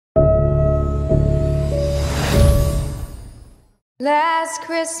Last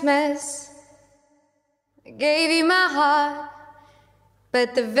Christmas, I gave you my heart,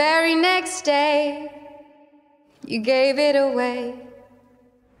 but the very next day, you gave it away.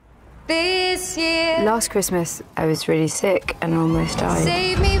 This year, Last Christmas, I was really sick and almost died.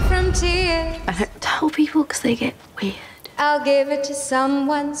 save me from tears. I don't tell people because they get weird. I'll give it to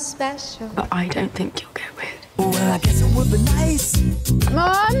someone special. But I don't think you'll get weird. Well, I guess it would be nice.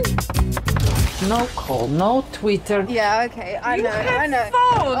 Mom? No call, no Twitter. Yeah, okay, I know.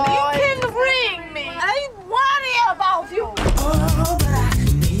 Phone. Oh, You can ring me. I worry about you.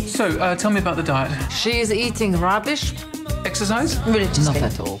 So, tell me about the diet. She is eating rubbish. Exercise? Religiously.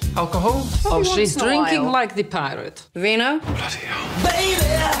 Not at all. Alcohol? Oh, she's once in a drinking while. like the pirate. Vino? Bloody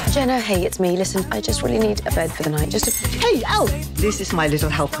hell. Jenna, hey, it's me. Listen, I just really need a bed for the night. Just a... Hey, Elf! This is my little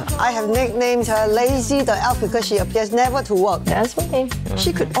helper. I have nicknamed her Lazy the Elf because she appears never to work. That's me.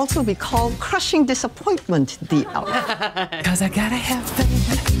 She could also be called Crushing Disappointment, the Elf. Because I gotta have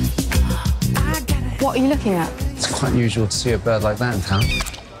faith. What are you looking at? It's quite unusual to see a bird like that in town.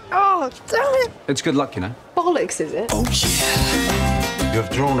 Oh, damn it! It's good luck, you know. Bollocks, is it? Oh, yeah. You've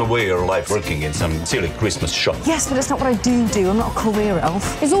thrown away your life working in some silly Christmas shop. Yes, but it's not what I do. I'm not a career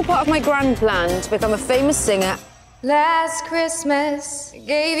elf. It's all part of my grand plan to become a famous singer. Last Christmas, I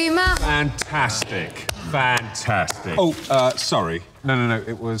gave you my Fantastic. Fantastic. Oh, sorry. No,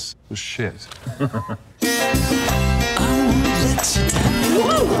 it was shit.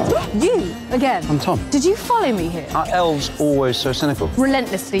 You, again. I'm Tom. Did you follow me here? Are elves always so cynical?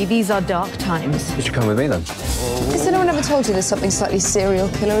 Relentlessly, these are dark times. Did you come with me, then? Has anyone ever told you there's something slightly serial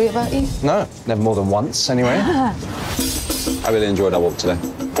killery about you? No, never more than once, anyway. I really enjoyed our walk today.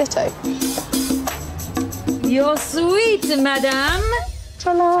 Ditto. You're sweet, madame.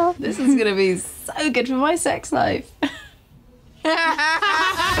 Ta-da. This is going to be so good for my sex life.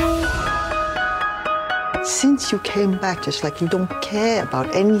 Since you came back, just like you don't care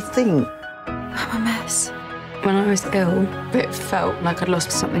about anything. I'm a mess. When I was ill, it felt like I'd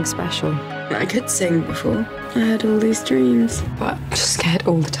lost something special. I could sing before. I had all these dreams, but I'm just scared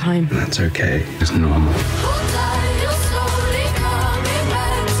all the time. That's okay. It's normal.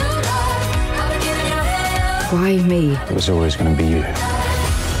 Why me? It was always going to be you.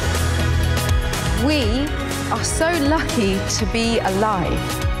 We are so lucky to be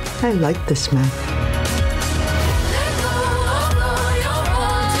alive. I like this man.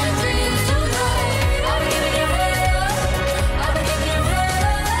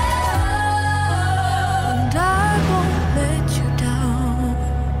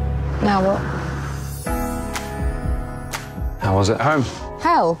 Now what? How was it home?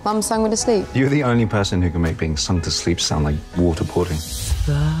 Hell, Mum sang me to sleep. You're the only person who can make being sung to sleep sound like waterboarding.